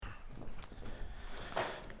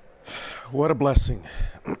What a blessing.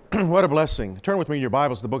 What a blessing. Turn with me in your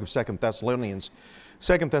Bibles to the book of 2 Thessalonians.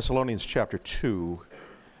 2 Thessalonians chapter 2.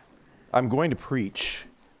 I'm going to preach,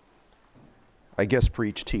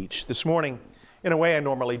 teach. This morning, in a way I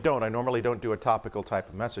normally don't. I normally don't do a topical type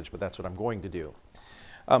of message, but that's what I'm going to do.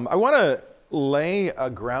 I want to lay a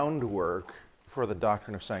groundwork for the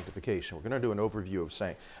doctrine of sanctification. We're going to do an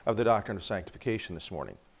overview of the doctrine of sanctification this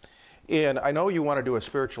morning. And I know you want to do a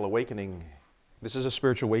spiritual awakening. This is a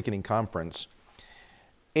spiritual awakening conference.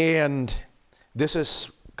 And this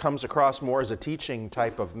comes across more as a teaching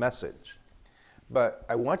type of message. But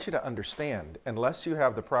I want you to understand, unless you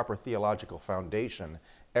have the proper theological foundation,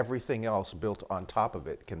 everything else built on top of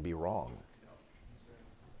it can be wrong.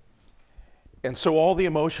 And so all the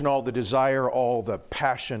emotion, all the desire, all the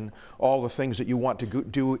passion, all the things that you want to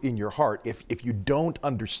do in your heart, if you don't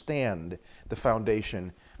understand the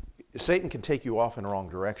foundation, Satan can take you off in wrong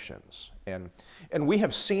directions. And we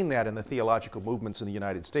have seen that in the theological movements in the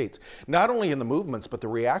United States. Not only in the movements, but the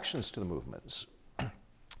reactions to the movements.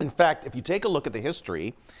 In fact, if you take a look at the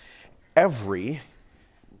history, I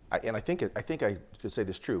think I could say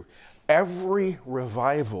this true, every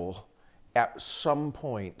revival at some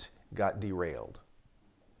point got derailed.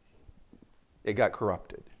 It got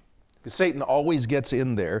corrupted. Because Satan always gets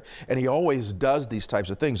in there, and he always does these types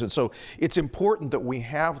of things. And so it's important that we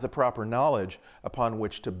have the proper knowledge upon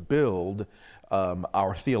which to build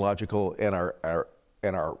our theological and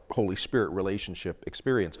our Holy Spirit relationship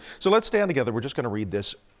experience. So let's stand together. We're just going to read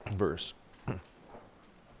this verse.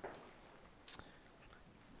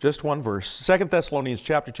 Just one verse. 2 Thessalonians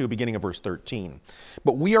chapter 2, beginning of verse 13.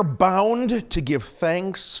 But we are bound to give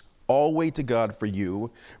thanks always to God for you,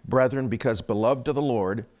 brethren, because beloved of the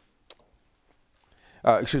Lord,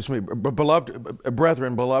 beloved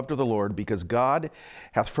of the Lord, because God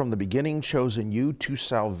hath from the beginning chosen you to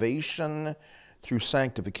salvation through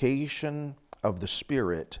sanctification of the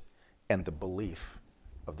Spirit and the belief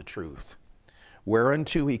of the truth,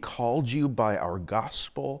 whereunto he called you by our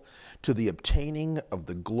gospel to the obtaining of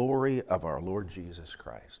the glory of our Lord Jesus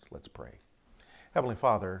Christ. Let's pray. Heavenly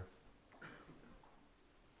Father,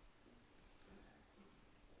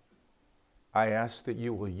 I ask that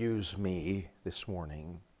you will use me this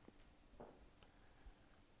morning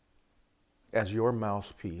as your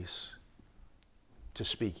mouthpiece to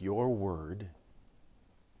speak your word,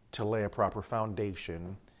 to lay a proper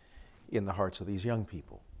foundation in the hearts of these young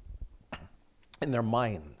people, in their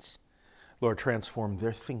minds. Lord, transform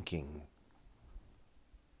their thinking.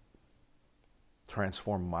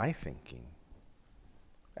 Transform my thinking.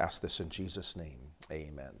 Ask this in Jesus' name.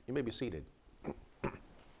 Amen. You may be seated.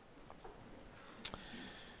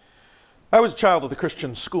 I was a child of the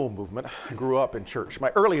Christian school movement. I grew up in church.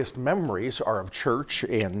 My earliest memories are of church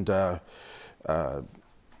and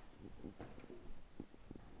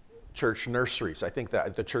church nurseries. I think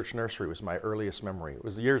that the church nursery was my earliest memory. It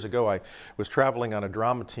was years ago. I was traveling on a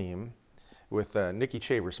drama team with Nicky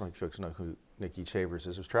Chavers. Some of you folks know who Nicky Chavers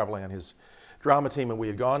is. I was traveling on his drama team, and we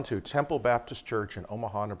had gone to Temple Baptist Church in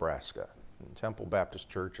Omaha, Nebraska. And Temple Baptist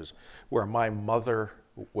Church is where my mother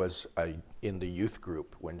was in the youth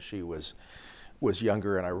group when she was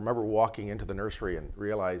younger. And I remember walking into the nursery and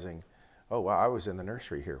realizing, oh, wow, I was in the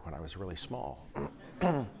nursery here when I was really small.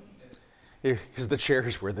 Because the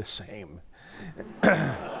chairs were the same.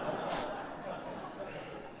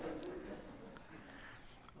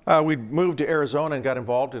 We moved to Arizona and got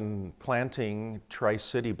involved in planting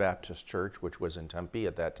Tri-City Baptist Church, which was in Tempe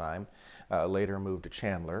at that time. Later moved to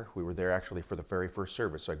Chandler. We were there actually for the very first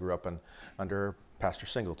service. I grew up under Pastor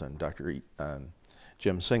Singleton, Dr.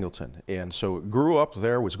 Jim Singleton. And so grew up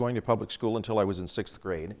there, was going to public school until I was in 6th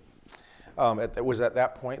grade. It was at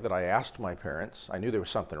that point that I asked my parents. I knew there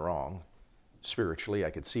was something wrong. Spiritually,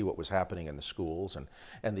 I could see what was happening in the schools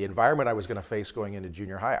and the environment I was going to face going into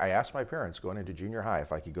junior high. I asked my parents going into junior high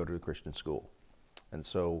if I could go to a Christian school. And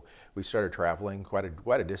so we started traveling quite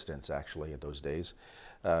a distance, actually, at those days,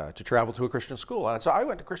 to travel to a Christian school. And so I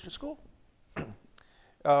went to Christian school.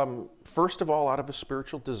 First of all, out of a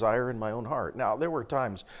spiritual desire in my own heart. Now, there were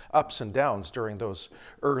times, ups and downs during those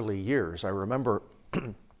early years. I remember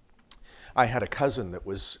I had a cousin that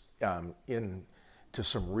was into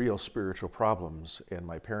some real spiritual problems, and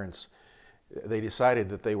my parents, they decided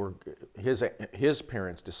that his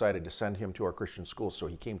parents decided to send him to our Christian school, so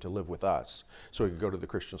he came to live with us, so he could go to the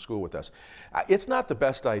Christian school with us. It's not the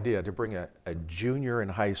best idea to bring a junior in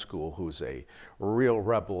high school who's a real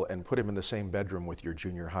rebel and put him in the same bedroom with your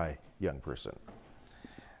junior high young person.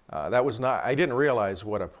 I didn't realize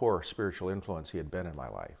what a poor spiritual influence he had been in my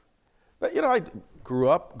life. But, I grew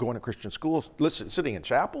up going to Christian schools, sitting in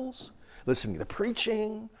chapels, listening to the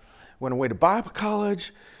preaching, went away to Bible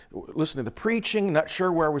college, listening to the preaching, not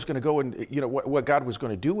sure where I was going to go and what God was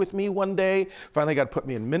going to do with me one day. Finally, God put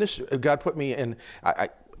me in ministry. God put me in. I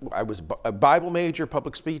was a Bible major,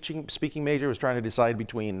 public speaking major. I was trying to decide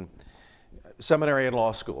between seminary and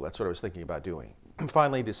law school. That's what I was thinking about doing.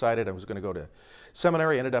 Finally, decided I was going to go to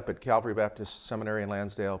seminary. Ended up at Calvary Baptist Seminary in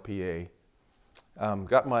Lansdale, PA.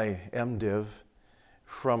 Got my MDiv.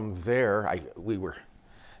 From there, we were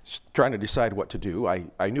trying to decide what to do.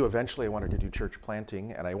 I knew eventually I wanted to do church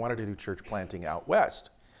planting, and I wanted to do church planting out west.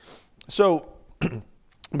 So,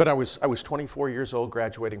 but I was 24 years old,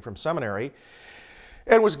 graduating from seminary,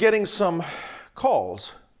 and was getting some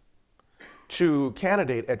calls to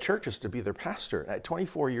candidate at churches to be their pastor. At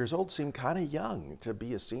 24 years old, seemed kind of young to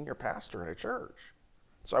be a senior pastor at a church.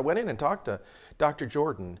 So I went in and talked to Dr.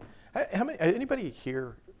 Jordan. Anybody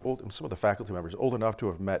here, some of the faculty members, old enough to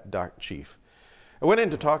have met Dr. Chief? I went in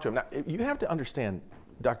to talk to him. Now, you have to understand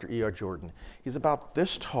Dr. E.R. Jordan. He's about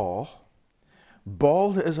this tall,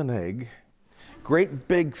 bald as an egg, great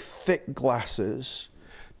big thick glasses,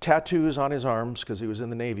 tattoos on his arms because he was in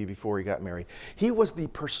the Navy before he got married. He was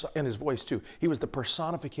and his voice too, he was the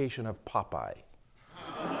personification of Popeye.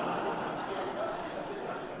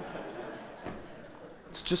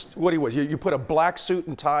 It's just what he was. You put a black suit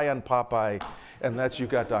and tie on Popeye, and you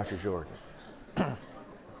got Dr. Jordan.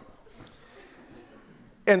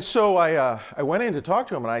 And so I went in to talk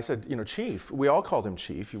to him, and I said, Chief, we all called him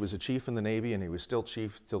Chief. He was a chief in the Navy, and he was still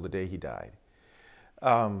chief till the day he died.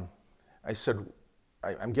 I said,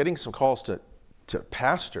 I'm getting some calls to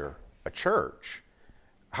pastor a church.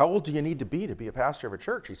 How old do you need to be a pastor of a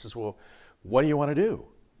church? He says, well, what do you want to do?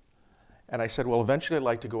 And I said, well, eventually I'd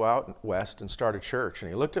like to go out west and start a church. And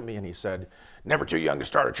he looked at me and he said, never too young to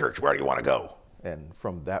start a church. Where do you want to go? And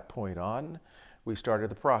from that point on, we started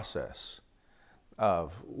the process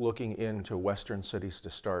of looking into western cities to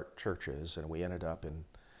start churches. And we ended up in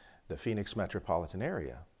the Phoenix metropolitan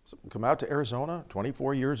area. So come out to Arizona,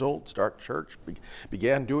 24 years old, start church,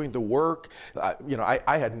 began doing the work.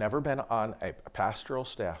 I had never been on a pastoral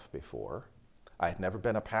staff before. I had never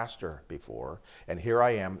been a pastor before, and here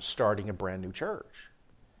I am starting a brand new church.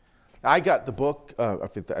 I got the book, I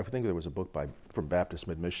think there was a book from Baptist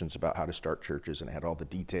Mid-Missions about how to start churches, and it had all the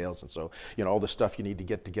details, and so, all the stuff you need to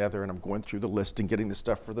get together, and I'm going through the list and getting the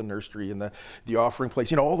stuff for the nursery and the offering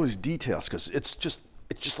place, all those details, because it's just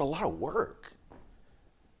a lot of work.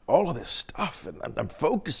 All of this stuff, and I'm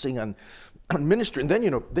focusing on ministry, and then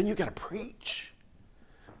you got to preach.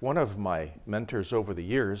 One of my mentors over the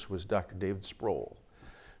years was Dr. David Sproul.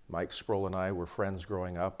 Mike Sproul and I were friends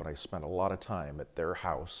growing up, and I spent a lot of time at their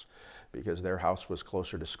house because their house was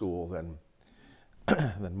closer to school than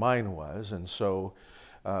mine was. And so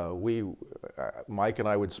Mike and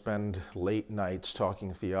I would spend late nights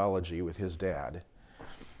talking theology with his dad.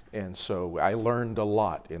 And so I learned a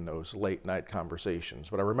lot in those late night conversations.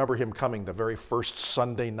 But I remember him coming the very first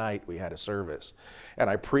Sunday night we had a service. And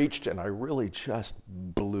I preached, and I really just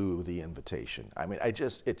blew the invitation. I mean,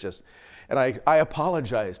 and I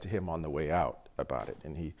apologized to him on the way out about it.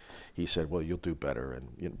 And he said, well, you'll do better.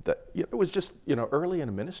 And it was just, early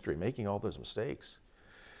in ministry, making all those mistakes.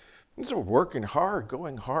 And so working hard,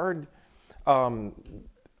 going hard.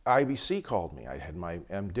 IBC called me. I had my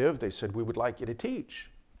MDiv. They said, we would like you to teach.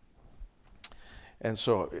 And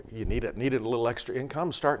so you needed a little extra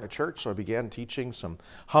income starting a church, so I began teaching some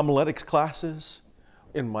homiletics classes.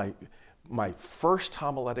 In my first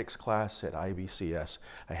homiletics class at IBCS,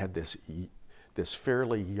 I had this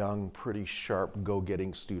fairly young, pretty sharp,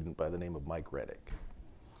 go-getting student by the name of Mike Reddick.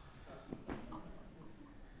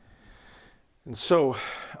 And so,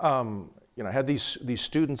 I had these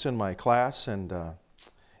students in my class, and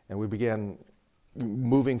we began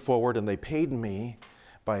moving forward, and they paid me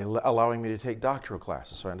by allowing me to take doctoral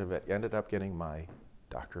classes. So I ended up getting my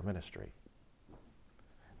doctor of ministry.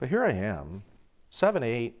 But here I am, 7,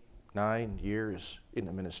 8, 9 years in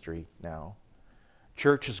the ministry now.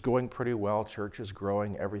 Church is going pretty well. Church is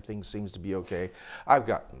growing. Everything seems to be okay. I've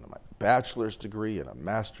gotten my bachelor's degree and a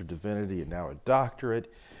master of divinity and now a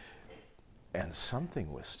doctorate. And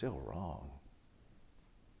something was still wrong.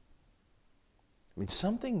 I mean,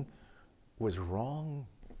 something was wrong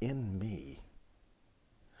in me.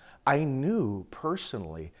 I knew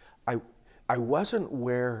personally I wasn't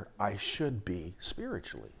where I should be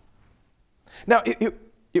spiritually. Now,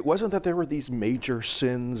 it wasn't that there were these major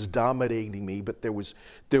sins dominating me, but there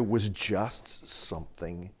was just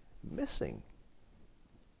something missing.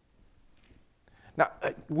 Now,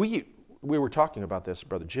 we were talking about this,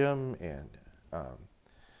 Brother Jim and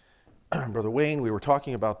Brother Wayne. We were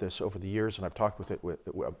talking about this over the years, and I've talked with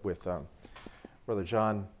Brother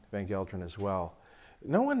John Van Gelderen as well.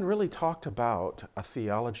 no one really talked about a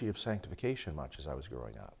theology of sanctification much as I was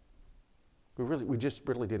growing up. We just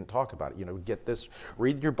really didn't talk about it. You know, get this,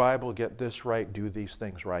 read your Bible, get this right, do these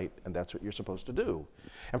things right, and that's what you're supposed to do.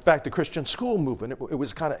 In fact, the Christian school movement, it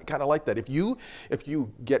was kind of like that. If you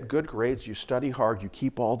get good grades, you study hard, you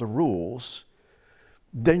keep all the rules,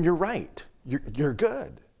 then you're right. You're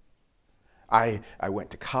good. I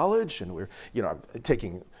went to college, and I'm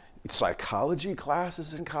taking psychology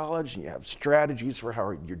classes in college, and you have strategies for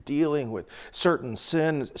how you're dealing with certain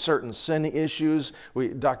sin issues.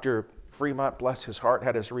 Dr. Fremont, bless his heart,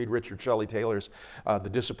 had us read Richard Shelley Taylor's The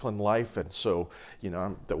Disciplined Life, and so,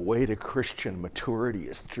 the way to Christian maturity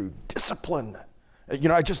is through discipline.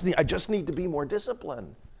 I just need to be more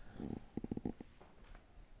disciplined.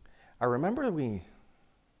 I remember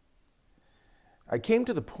I came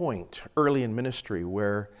to the point early in ministry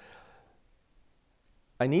where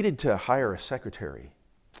I needed to hire a secretary.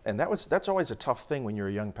 And that's always a tough thing when you're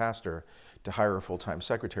a young pastor, to hire a full-time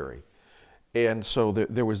secretary. And so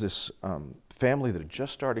there was this family that had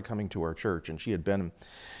just started coming to our church, and she had been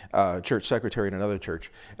church secretary in another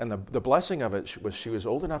church. And the blessing of it was she was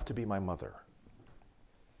old enough to be my mother.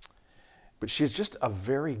 But she's just a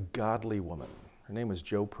very godly woman. Her name was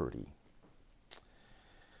Jo Purdy.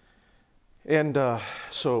 And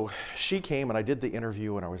so she came, and I did the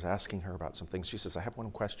interview, and I was asking her about some things. She says, I have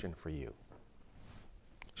one question for you.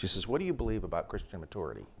 She says, what do you believe about Christian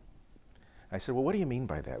maturity? I said, well, what do you mean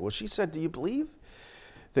by that? Well, she said, do you believe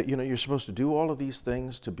that, you're supposed to do all of these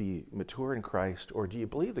things to be mature in Christ, or do you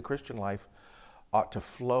believe the Christian life ought to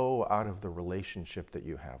flow out of the relationship that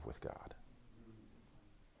you have with God?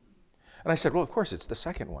 And I said, well, of course, it's the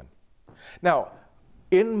second one. Now,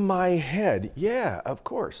 in my head, yeah, of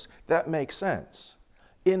course, that makes sense.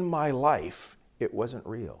 In my life, it wasn't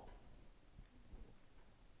real.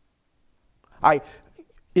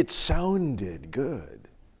 It sounded good.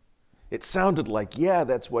 It sounded like, yeah,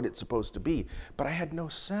 that's what it's supposed to be. But I had no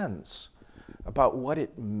sense about what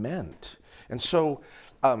it meant. And so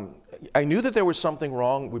I knew that there was something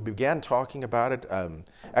wrong. We began talking about it.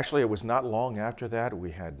 Actually, it was not long after that.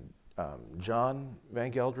 We had John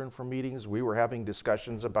Van Gelderen from meetings. We were having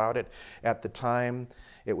discussions about it at the time.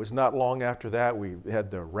 It was not long after that we had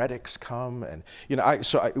the Reddicks come, and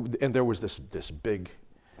and there was this big.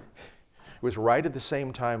 It was right at the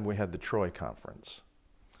same time we had the Troy conference,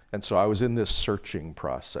 and so I was in this searching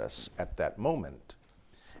process at that moment,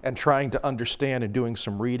 and trying to understand and doing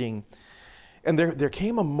some reading. And there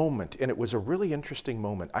came a moment, and it was a really interesting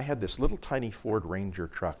moment. I had this little tiny Ford Ranger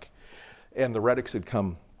truck, and the Reddicks had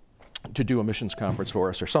come to do a missions conference for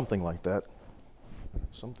us or something like that.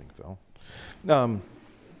 Something fell.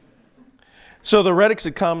 So the Reddicks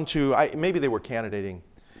had come to, maybe they were candidating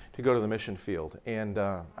to go to the mission field. And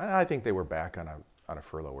I think they were back on a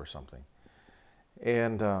furlough or something.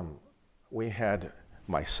 And we had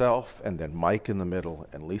myself and then Mike in the middle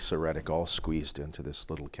and Lisa Reddick all squeezed into this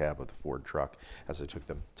little cab of the Ford truck as I took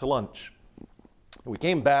them to lunch. We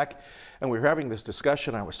came back, and we were having this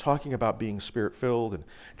discussion. I was talking about being Spirit-filled and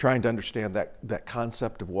trying to understand that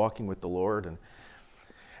concept of walking with the Lord. And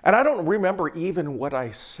I don't remember even what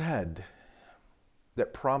I said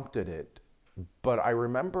that prompted it, but I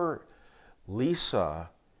remember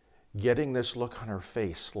Lisa getting this look on her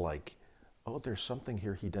face like, oh, there's something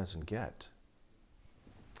here he doesn't get.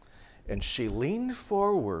 And she leaned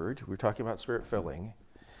forward. We were talking about Spirit-filling.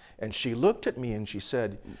 And she looked at me and she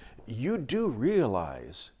said, you do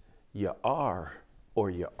realize you are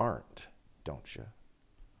or you aren't, don't you?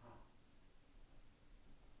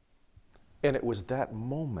 And it was that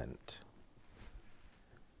moment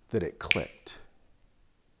that it clicked.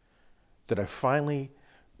 That I finally,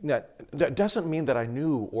 that doesn't mean that I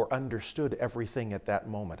knew or understood everything at that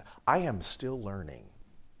moment. I am still learning.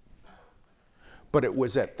 But it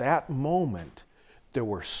was at that moment there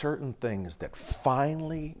were certain things that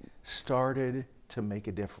finally started to make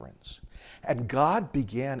a difference. And God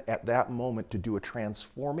began at that moment to do a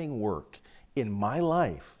transforming work in my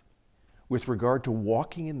life with regard to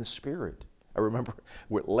walking in the Spirit. I remember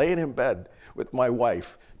laying in bed with my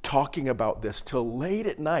wife talking about this till late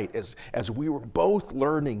at night as we were both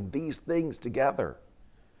learning these things together.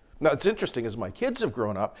 Now, it's interesting, as my kids have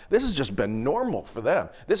grown up, this has just been normal for them.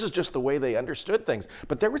 This is just the way they understood things.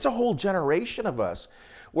 But there was a whole generation of us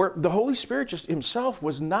where the Holy Spirit just himself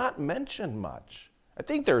was not mentioned much. I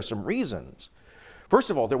think there are some reasons.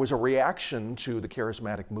 First of all, there was a reaction to the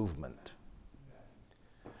charismatic movement.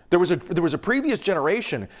 There was a previous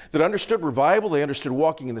generation that understood revival, they understood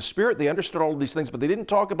walking in the Spirit, they understood all of these things, but they didn't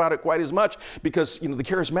talk about it quite as much because the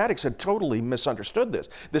charismatics had totally misunderstood this.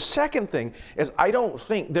 The second thing is, I don't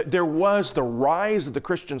think that there was the rise of the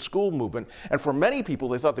Christian school movement, and for many people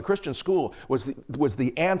they thought the Christian school was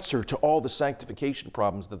the answer to all the sanctification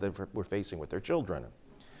problems that they were facing with their children.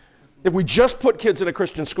 If we just put kids in a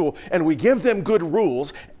Christian school and we give them good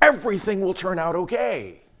rules, everything will turn out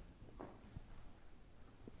okay.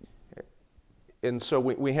 And so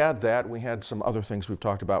we had that. We had some other things we've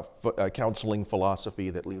talked about, counseling philosophy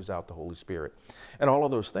that leaves out the Holy Spirit, and all of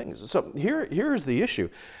those things. So here's the issue.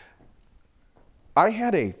 I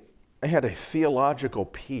had a theological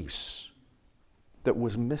piece that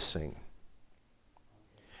was missing,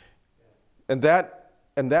 and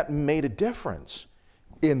that made a difference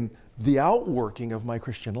in the outworking of my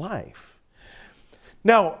Christian life.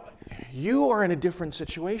 Now, you are in a different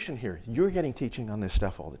situation here. You're getting teaching on this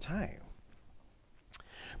stuff all the time.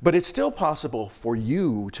 But it's still possible for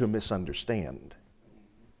you to misunderstand.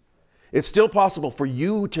 It's still possible for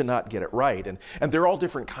you to not get it right. And there are all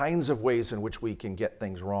different kinds of ways in which we can get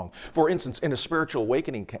things wrong. For instance, in a spiritual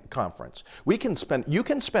awakening conference, you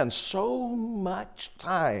can spend so much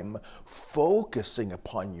time focusing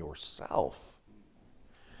upon yourself.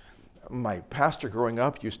 My pastor growing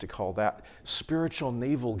up used to call that spiritual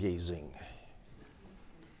navel-gazing.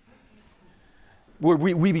 Where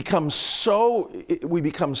we become so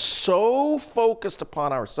focused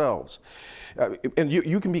upon ourselves. And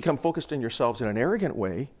you can become focused in yourselves in an arrogant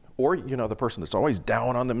way, or the person that's always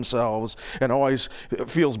down on themselves and always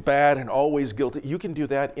feels bad and always guilty. You can do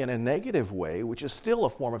that in a negative way, which is still a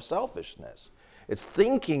form of selfishness. It's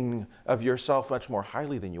thinking of yourself much more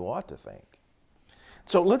highly than you ought to think.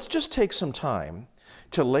 So let's just take some time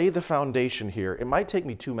to lay the foundation here. It might take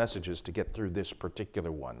me 2 messages to get through this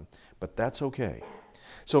particular one, but that's okay.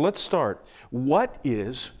 So let's start. What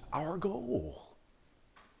is our goal?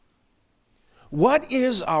 What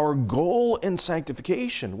is our goal in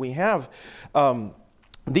sanctification? We have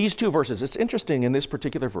these 2 verses. It's interesting in this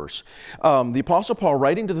particular verse. The Apostle Paul,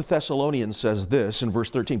 writing to the Thessalonians, says this in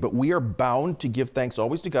verse 13, "But we are bound to give thanks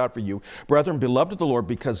always to God for you, brethren, beloved of the Lord,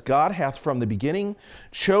 because God hath from the beginning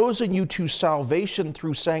chosen you to salvation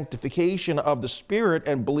through sanctification of the Spirit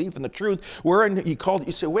and belief in the truth, wherein he called."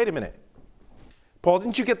 You say, wait a minute. Paul,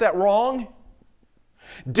 didn't you get that wrong?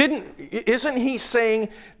 Isn't he saying...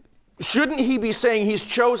 Shouldn't he be saying he's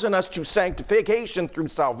chosen us to sanctification through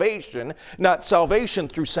salvation, not salvation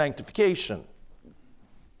through sanctification?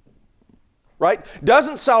 Right?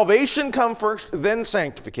 Doesn't salvation come first, then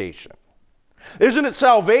sanctification? Isn't it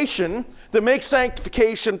salvation that makes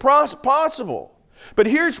sanctification possible? But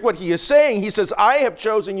here's what he is saying. He says, I have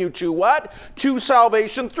chosen you to what? To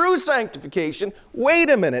salvation through sanctification. Wait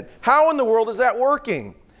a minute. How in the world is that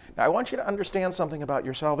working? Now, I want you to understand something about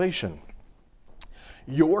your salvation.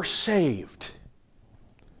 You're saved,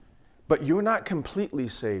 but you're not completely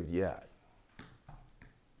saved yet.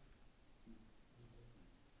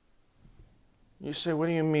 You say, what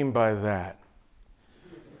do you mean by that?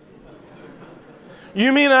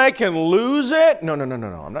 You mean I can lose it? No.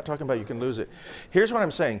 I'm not talking about you can lose it. Here's what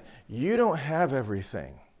I'm saying. You don't have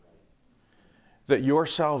everything that your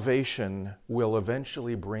salvation will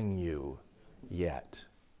eventually bring you yet.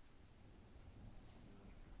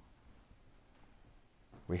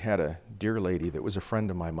 We had a dear lady that was a friend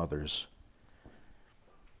of my mother's.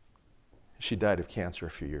 She died of cancer a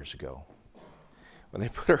few years ago. When they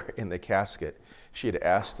put her in the casket, she had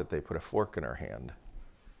asked that they put a fork in her hand.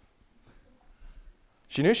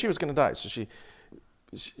 She knew she was going to die, so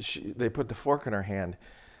they put the fork in her hand.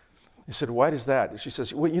 They said, why does that? She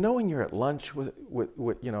says, well, when you're at lunch with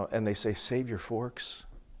and they say, save your forks?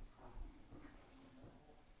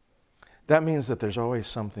 That means that there's always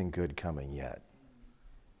something good coming yet.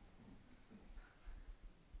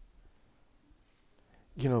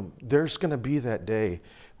 There's going to be that day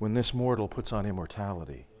when this mortal puts on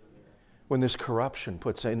immortality, when this corruption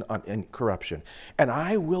puts in corruption, and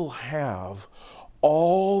I will have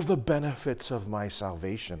all the benefits of my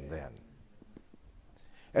salvation then.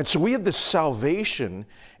 And so we have this salvation,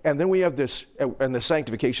 and then we have this, and the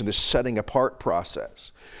sanctification, this setting apart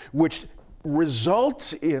process, which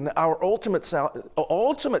results in our ultimate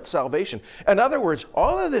salvation. In other words,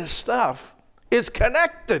 all of this stuff is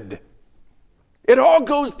connected. It all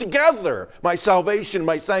goes together. My salvation,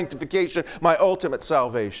 my sanctification, my ultimate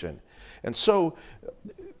salvation. And so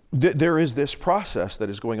there is this process that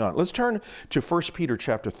is going on. Let's turn to 1 Peter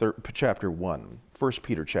chapter 1. 1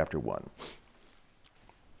 Peter chapter 1.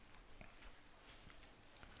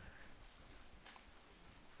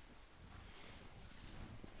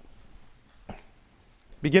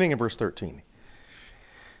 beginning in verse 13.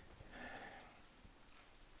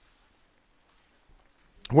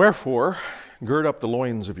 Wherefore, gird up the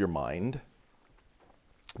loins of your mind,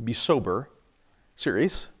 be sober,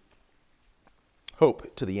 serious,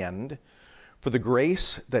 hope to the end, for the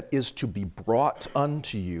grace that is to be brought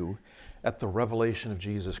unto you at the revelation of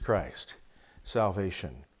Jesus Christ,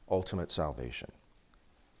 salvation, ultimate salvation.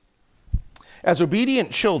 As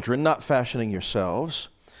obedient children, not fashioning yourselves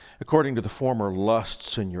according to the former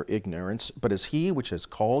lusts in your ignorance, but as he which has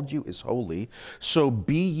called you is holy, so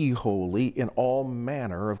be ye holy in all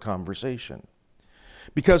manner of conversation.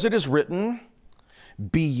 Because it is written,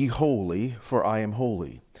 be ye holy, for I am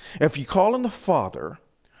holy. If ye call on the Father,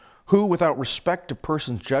 who without respect of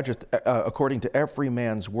persons judgeth according to every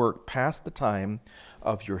man's work, pass the time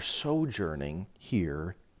of your sojourning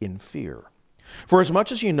here in fear. For as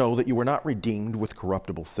much as you know that you were not redeemed with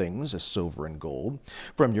corruptible things, as silver and gold,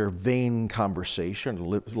 from your vain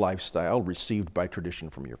conversation, lifestyle received by tradition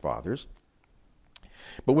from your fathers,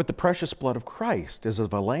 but with the precious blood of Christ, as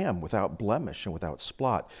of a lamb without blemish and without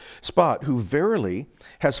spot, who verily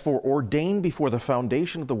has foreordained before the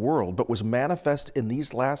foundation of the world, but was manifest in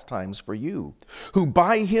these last times for you, who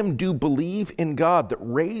by him do believe in God, that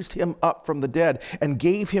raised him up from the dead, and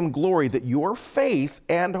gave him glory, that your faith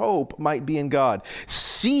and hope might be in God.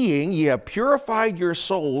 Seeing ye have purified your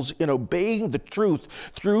souls in obeying the truth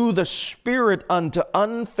through the Spirit unto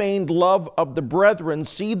unfeigned love of the brethren,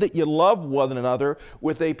 see that ye love one another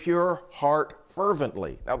with a pure heart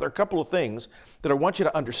fervently. Now, there are a couple of things that I want you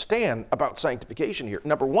to understand about sanctification here.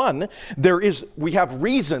 Number one, we have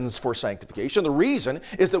reasons for sanctification. The reason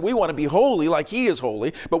is that we want to be holy like he is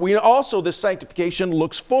holy, but we also, this sanctification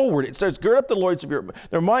looks forward. It says, gird up the loins of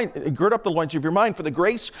your mind for the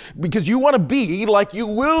grace, because you want to be like you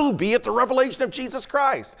will be at the revelation of Jesus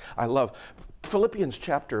Christ. I love Philippians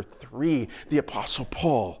chapter 3, the Apostle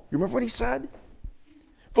Paul. You remember what he said?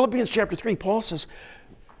 Philippians chapter 3, Paul says,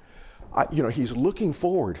 he's looking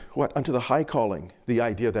forward, unto the high calling. The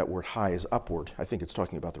idea of that word high is upward. I think it's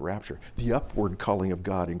talking about the rapture. The upward calling of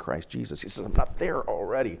God in Christ Jesus. He says, I'm not there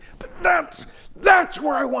already, but that's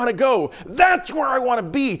where I want to go. That's where I want to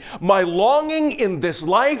be. My longing in this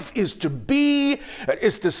life is to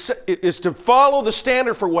follow the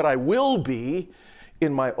standard for what I will be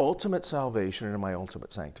in my ultimate salvation and in my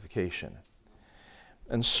ultimate sanctification.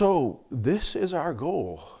 And so this is our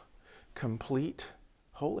goal, complete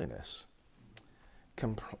holiness,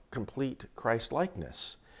 complete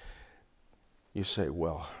Christ-likeness. You say,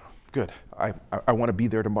 well, good, I want to be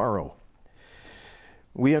there tomorrow.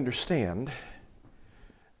 We understand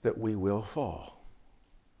that we will fall,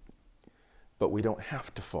 but we don't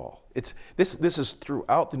have to fall. This is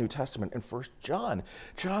throughout the New Testament. In 1 John,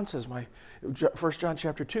 John says, 1 John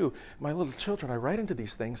chapter 2, my little children, I write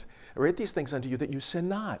these things unto you that you sin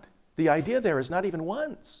not. The idea there is not even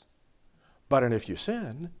once. But and if you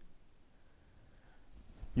sin,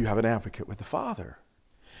 you have an advocate with the Father.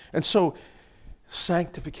 And so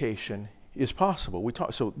sanctification is possible.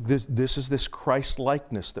 So this is this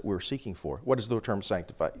Christ-likeness that we're seeking for. What does the term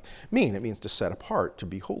sanctify mean? It means to set apart, to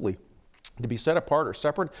be holy, to be set apart or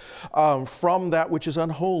separate from that which is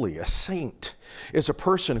unholy. A saint is a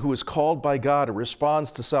person who is called by God, who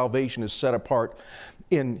responds to salvation, is set apart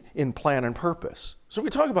in plan and purpose. So we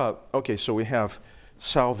talk about, so we have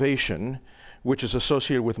salvation, which is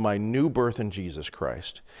associated with my new birth in Jesus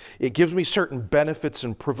Christ. It gives me certain benefits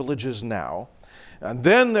and privileges now. And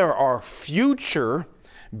then there are future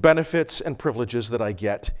benefits and privileges that I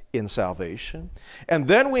get in salvation. And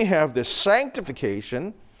then we have this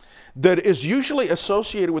sanctification that is usually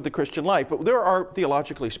associated with the Christian life. But there are,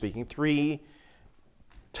 theologically speaking, three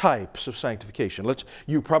types of sanctification.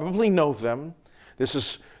 You probably know them. This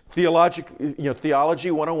is theology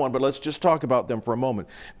 101, but let's just talk about them for a moment.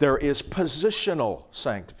 There is positional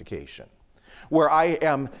sanctification, where I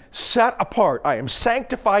am set apart, I am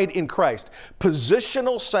sanctified in Christ.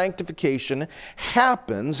 Positional sanctification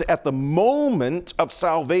happens at the moment of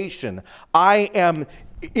salvation. I am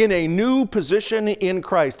in a new position in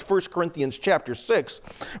Christ. 1 Corinthians chapter 6,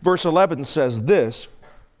 verse 11 says this,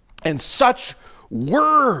 and such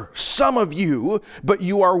were some of you, but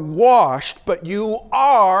you are washed, but you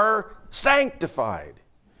are sanctified.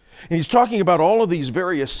 And he's talking about all of these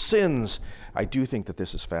various sins. I do think that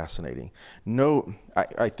this is fascinating.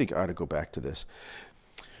 I think I ought to go back to this.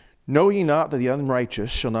 Know ye not that the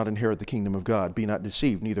unrighteous shall not inherit the kingdom of God? Be not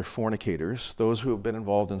deceived, neither fornicators, those who have been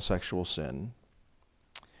involved in sexual sin,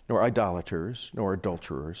 nor idolaters, nor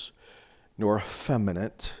adulterers, nor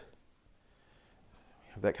effeminate.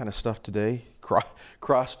 Have that kind of stuff today.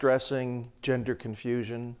 Cross-dressing, gender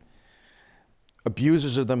confusion,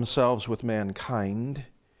 abusers of themselves with mankind,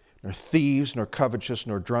 nor thieves, nor covetous,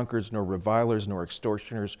 nor drunkards, nor revilers, nor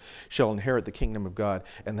extortioners shall inherit the kingdom of God.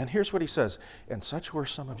 And then here's what he says, and such were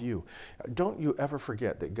some of you. Don't you ever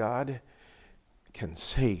forget that God can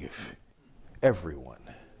save everyone.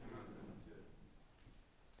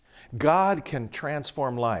 God can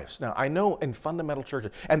transform lives. Now, I know in fundamental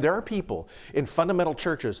churches, and there are people in fundamental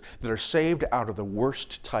churches that are saved out of the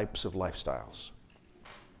worst types of lifestyles.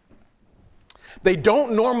 They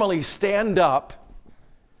don't normally stand up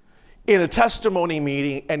in a testimony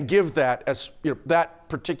meeting and give that as that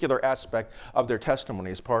particular aspect of their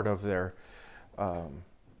testimony as part of their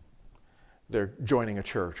joining a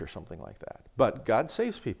church or something like that. But God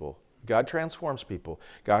saves people. God transforms people.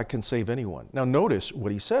 God can save anyone. Now notice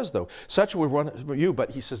what he says though. Such were one of you, but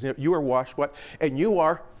he says, you are washed what? And you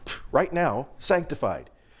are, right now, sanctified.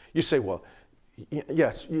 You say, well,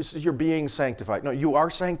 yes, you're being sanctified. No, you are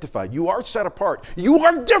sanctified. You are set apart. You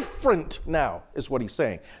are different now, is what he's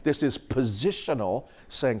saying. This is positional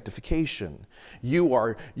sanctification.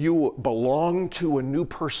 You belong to a new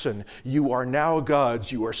person. You are now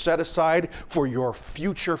God's. You are set aside for your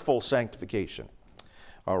future full sanctification.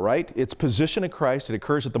 All right? Its position in Christ, it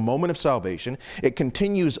occurs at the moment of salvation. It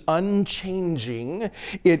continues unchanging.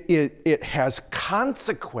 It has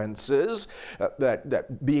consequences.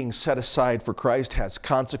 That being set aside for Christ has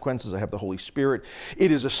consequences. I have the Holy Spirit.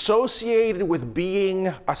 It is associated with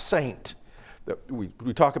being a saint. We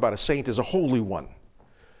talk about a saint as a holy one.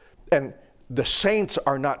 And the saints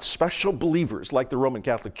are not special believers like the Roman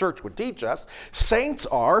Catholic Church would teach us. Saints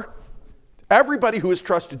are everybody who has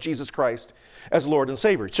trusted Jesus Christ as Lord and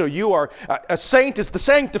Savior. So you are, a saint is the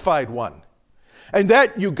sanctified one. And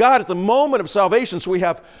that you got at the moment of salvation. So we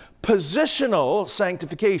have positional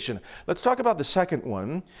sanctification. Let's talk about the second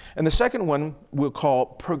one. And the second one we'll call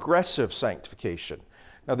progressive sanctification.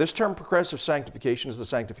 Now this term progressive sanctification is the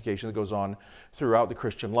sanctification that goes on throughout the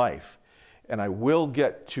Christian life. And I will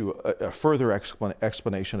get to a further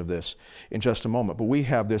explanation of this in just a moment. But we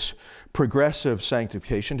have this progressive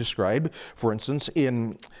sanctification described, for instance,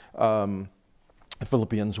 in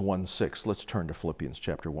Philippians 1:6. Let's turn to Philippians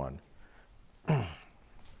chapter 1.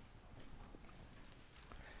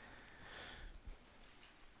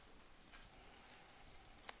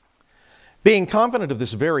 Being confident of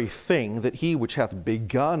this very thing, that he which hath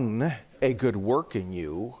begun a good work in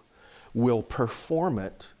you will perform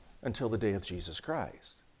it until the day of Jesus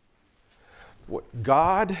Christ. When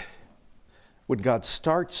God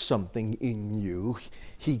starts something in you,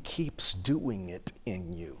 he keeps doing it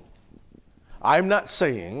in you. I'm not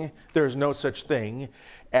saying there's no such thing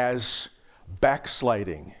as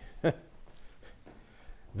backsliding.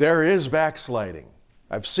 There is backsliding.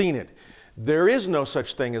 I've seen it. There is no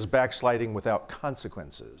such thing as backsliding without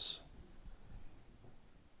consequences.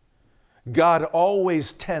 God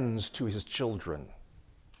always tends to his children.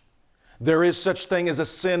 There is such thing as a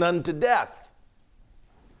sin unto death,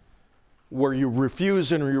 where you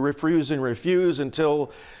refuse and you refuse and refuse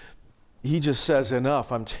until he just says,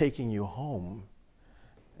 enough, I'm taking you home.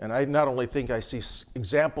 And I not only think I see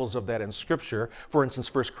examples of that in Scripture, for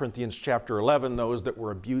instance, 1 Corinthians chapter 11, those that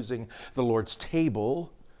were abusing the Lord's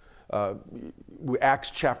table.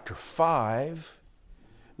 Acts chapter 5,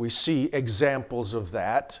 we see examples of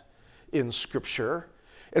that in Scripture.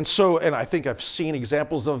 And I think I've seen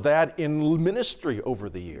examples of that in ministry over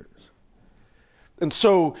the years. And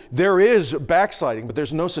so there is backsliding, but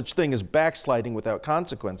there's no such thing as backsliding without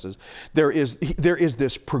consequences. There is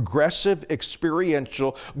this progressive,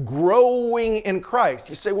 experiential growing in Christ.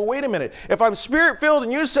 You say, well, wait a minute. If I'm Spirit-filled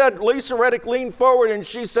and you said, Lisa Reddick leaned forward and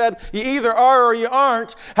she said, you either are or you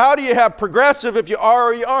aren't, how do you have progressive if you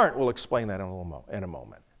are or you aren't? We'll explain that in a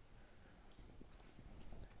moment.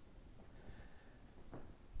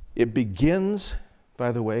 It begins,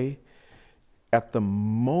 by the way, at the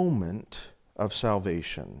moment of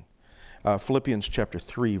salvation. Philippians chapter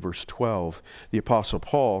 3, verse 12, the Apostle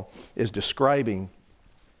Paul is describing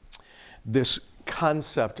this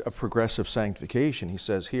concept of progressive sanctification. He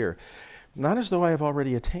says here, not as though I have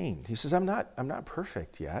already attained. He says, I'm not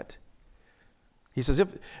perfect yet. He says,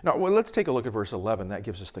 let's take a look at verse 11. That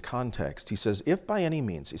gives us the context. He says, if by any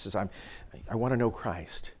means, he says, I want to know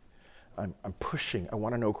Christ. I'm pushing. I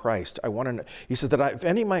want to know Christ. I want to know. He said that if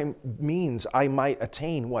any means I might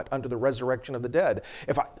attain what? Unto the resurrection of the dead.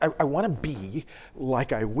 If I want to be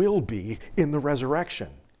like I will be in the resurrection.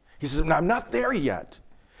 He says, I'm not there yet.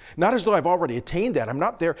 Not as though I've already attained that. I'm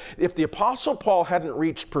not there. If the Apostle Paul hadn't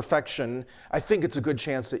reached perfection, I think it's a good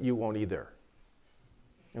chance that you won't either.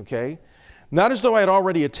 Okay? Not as though I had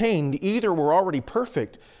already attained, either were already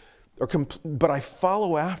perfect, but I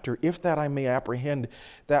follow after, if that I may apprehend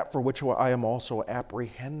that for which I am also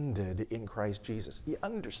apprehended in Christ Jesus. You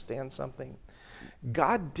understand something?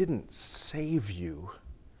 God didn't save you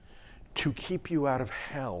to keep you out of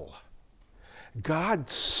hell. God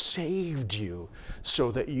saved you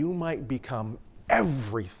so that you might become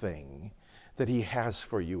everything that He has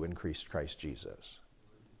for you in Christ Jesus.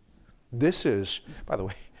 This is, by the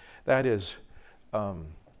way, that is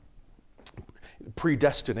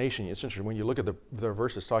predestination. It's interesting when you look at the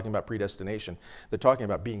verses talking about predestination, they're talking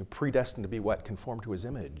about being predestined to be what? Conformed to His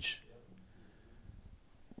image.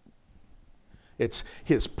 It's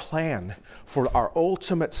His plan for our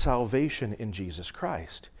ultimate salvation in Jesus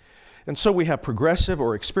Christ. And so we have progressive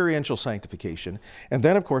or experiential sanctification. And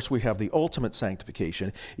then, of course, we have the ultimate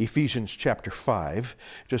sanctification, Ephesians chapter 5.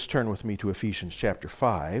 Just turn with me to Ephesians chapter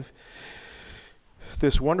 5.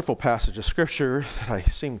 This wonderful passage of Scripture that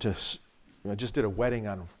I just did a wedding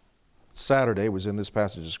on Saturday, was in this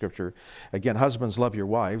passage of Scripture. Again, husbands, love your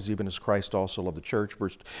wives, even as Christ also loved the church,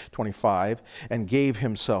 verse 25, and gave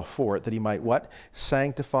Himself for it, that He might what?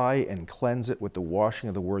 Sanctify and cleanse it with the washing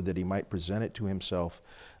of the word, that He might present it to Himself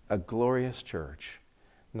a glorious church,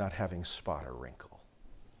 not having spot or wrinkle.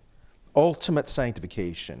 Ultimate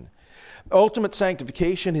sanctification. Ultimate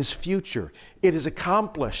sanctification is future. It is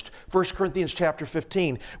accomplished. 1 Corinthians chapter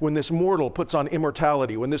 15, when this mortal puts on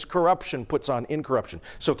immortality, when this corruption puts on incorruption.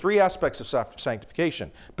 So 3 aspects of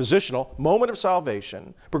sanctification. Positional, moment of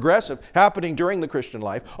salvation. Progressive, happening during the Christian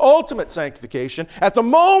life. Ultimate sanctification, at the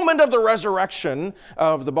moment of the resurrection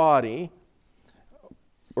of the body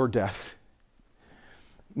or death.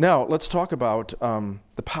 Now, let's talk about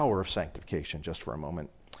the power of sanctification just for a moment.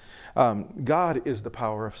 God is the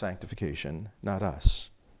power of sanctification, not us.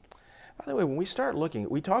 By the way, when we start looking,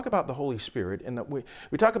 we talk about the Holy Spirit, and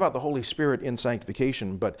we talk about the Holy Spirit in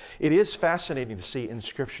sanctification, but it is fascinating to see in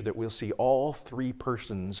Scripture that we'll see all 3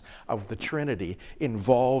 persons of the Trinity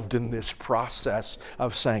involved in this process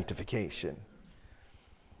of sanctification.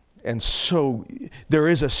 And so there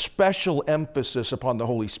is a special emphasis upon the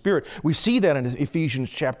Holy Spirit. We see that in Ephesians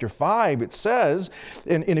chapter 5. It says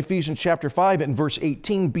in Ephesians chapter 5 and verse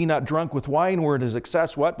 18, be not drunk with wine where it is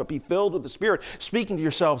excess, what? But be filled with the Spirit, speaking to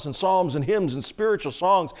yourselves in psalms and hymns and spiritual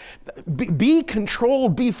songs. Be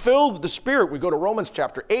controlled, be filled with the Spirit. We go to Romans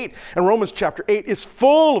chapter 8, and Romans chapter 8 is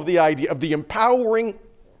full of the idea of the empowering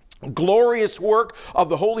glorious work of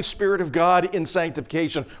the Holy Spirit of God in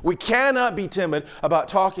sanctification. We cannot be timid about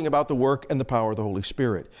talking about the work and the power of the Holy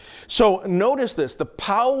Spirit. So notice this, the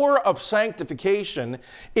power of sanctification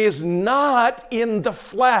is not in the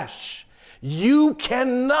flesh. You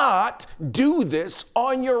cannot do this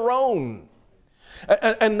on your own.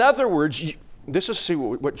 In other words, this is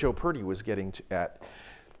what Joe Purdy was getting at.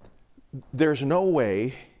 There's no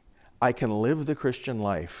way I can live the Christian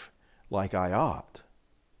life like I ought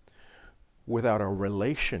without a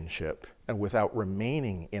relationship and without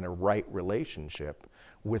remaining in a right relationship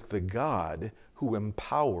with the God who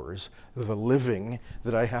empowers the living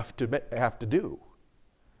that I have to do.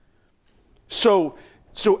 So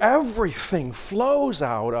everything flows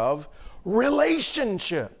out of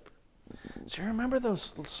relationship. So you remember those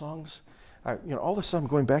little songs? All of a sudden I'm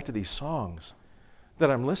going back to these songs that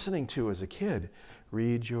I'm listening to as a kid.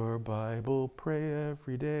 Read your Bible, pray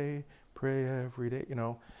every day,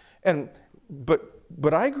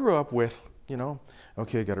 But I grew up with,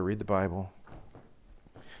 okay, I got to read the Bible,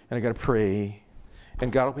 and I got to pray,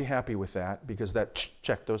 and God will be happy with that because that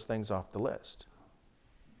checked those things off the list.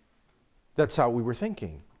 That's how we were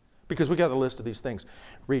thinking, because we got the list of these things.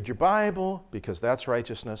 Read your Bible because that's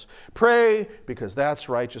righteousness. Pray because that's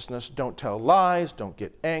righteousness. Don't tell lies. Don't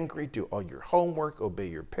get angry. Do all your homework. Obey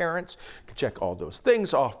your parents. Check all those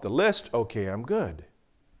things off the list. Okay, I'm good.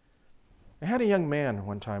 I had a young man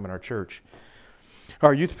one time in our church.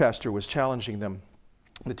 Our youth pastor was challenging them,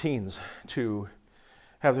 the teens, to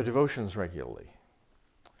have their devotions regularly.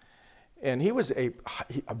 And he was a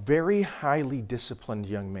very highly disciplined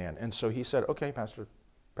young man. And so he said, okay, Pastor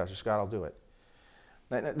Scott, I'll do it.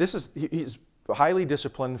 Now, he's highly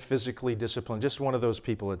disciplined, physically disciplined, just one of those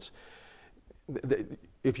people.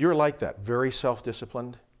 If you're like that, very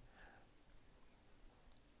self-disciplined,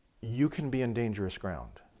 you can be in dangerous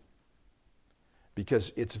ground.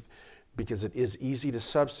 Because it is easy to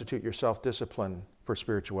substitute your self-discipline for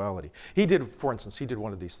spirituality. For instance, he did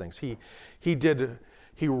one of these things. He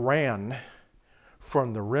ran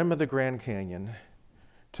from the rim of the Grand Canyon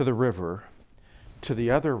to the river, to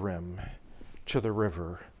the other rim, to the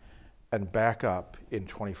river, and back up in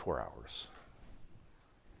 24 hours.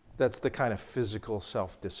 That's the kind of physical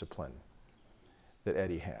self-discipline that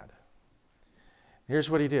Eddie had. Here's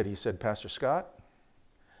what he did. He said, Pastor Scott,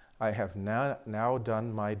 I have now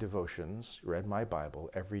done my devotions, read my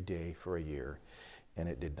Bible every day for a year, and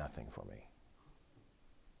it did nothing for me.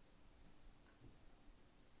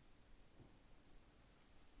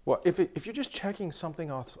 Well, if you're just checking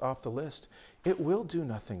something off the list, it will do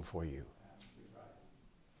nothing for you.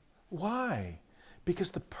 Why?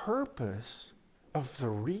 Because the purpose of the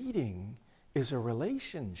reading is a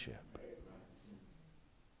relationship.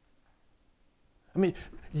 I mean,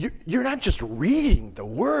 you're not just reading the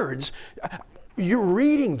words. You're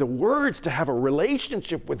reading the words to have a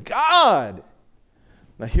relationship with God.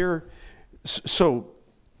 Now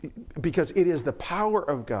because it is the power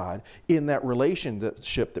of God in that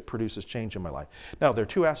relationship that produces change in my life. Now, there are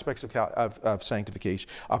two aspects of sanctification,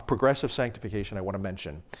 of progressive sanctification I want to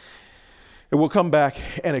mention. And we'll come back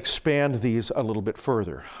and expand these a little bit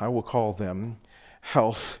further. I will call them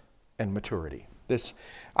health and maturity.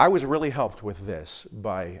 I was really helped with this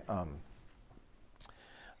by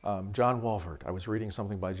John Walvoord. I was reading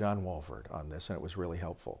something by John Walvoord on this, and it was really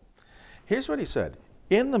helpful. Here's what he said.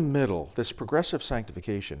 In the middle, this progressive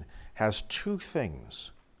sanctification has two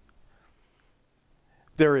things.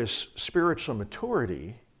 There is spiritual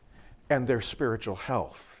maturity and there's spiritual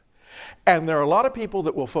health. And there are a lot of people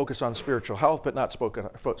that will focus on spiritual health but not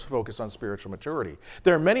focus on spiritual maturity.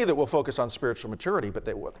 There are many that will focus on spiritual maturity but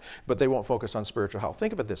they won't focus on spiritual health.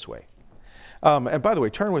 Think of it this way. And by the way,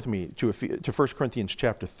 turn with me to 1 Corinthians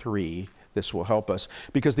chapter 3. This will help us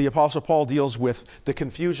because the Apostle Paul deals with the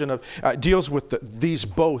confusion deals with these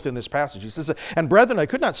both in this passage. He says, "And brethren, I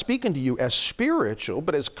could not speak unto you as spiritual,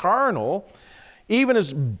 but as carnal, even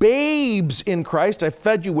as babes in Christ. I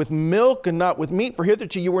fed you with milk and not with meat, for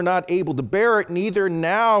hitherto you were not able to bear it, neither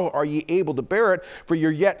now are ye able to bear it, for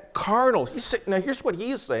you're yet carnal." Now here's what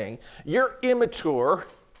he is saying. You're immature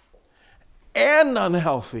and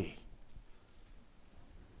unhealthy.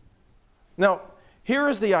 Now, here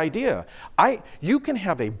is the idea. You can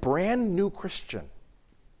have a brand new Christian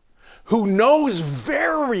who knows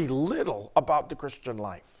very little about the Christian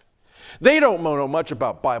life. They don't know much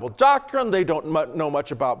about Bible doctrine. They don't know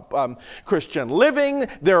much about Christian living.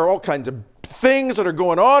 There are all kinds of things that are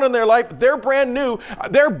going on in their life. They're brand new.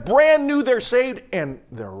 They're saved, and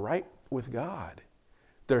they're right with God.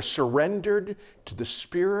 They're surrendered to the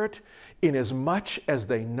Spirit in as much as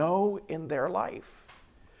they know in their life.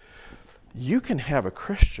 You can have a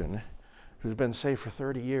Christian who's been saved for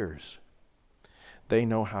 30 years. They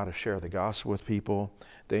know how to share the gospel with people.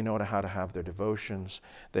 They know how to have their devotions.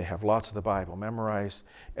 They have lots of the Bible memorized,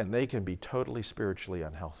 and they can be totally spiritually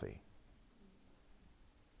unhealthy.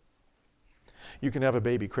 You can have a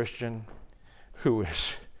baby Christian who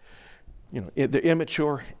is, either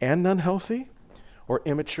immature and unhealthy, or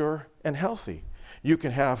immature and healthy. You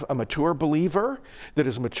can have a mature believer that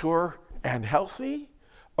is mature and healthy,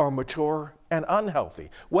 or mature and unhealthy.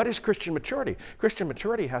 What is Christian maturity? Christian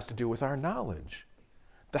maturity has to do with our knowledge,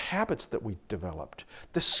 the habits that we've developed,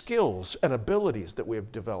 the skills and abilities that we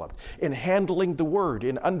have developed in handling the Word,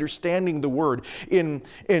 in understanding the Word, in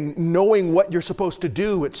knowing what you're supposed to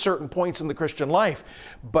do at certain points in the Christian life.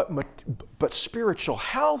 But spiritual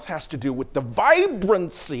health has to do with the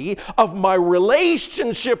vibrancy of my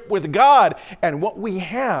relationship with God. And what we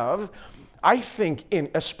have, I think,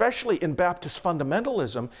 especially in Baptist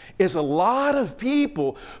fundamentalism, is a lot of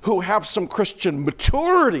people who have some Christian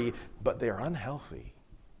maturity, but they're unhealthy.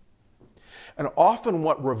 And often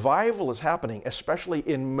what revival is happening, especially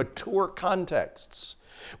in mature contexts,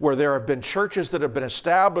 where there have been churches that have been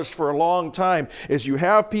established for a long time, is you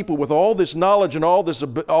have people with all this knowledge and all this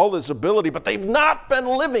ability, but they've not been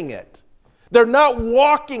living it. They're not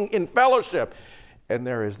walking in fellowship. And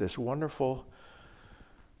there is this wonderful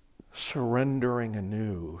surrendering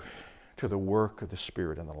anew to the work of the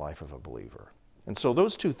Spirit in the life of a believer. And so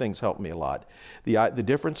those two things help me a lot. The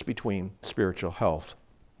difference between spiritual health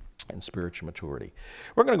and spiritual maturity.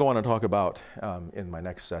 We're going to go on and talk about, in my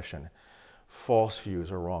next session, false views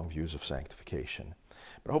or wrong views of sanctification.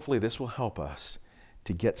 But hopefully this will help us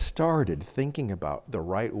to get started thinking about the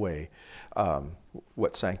right way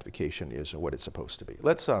what sanctification is or what it's supposed to be.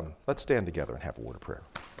 Let's stand together and have a word of prayer.